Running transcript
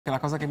La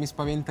cosa che mi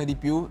spaventa di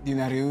più di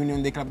una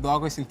reunion dei Club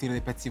Dogo è sentire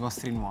dei pezzi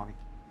vostri nuovi.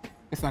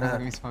 Questa è una cosa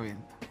che mi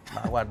spaventa.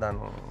 Ma guarda,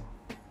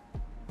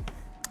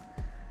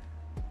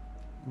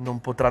 non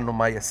potranno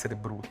mai essere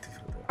brutti,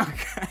 fratello.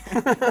 Ok.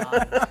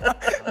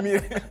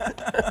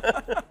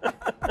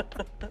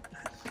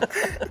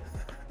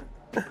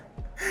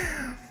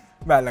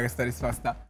 Bella questa risposta.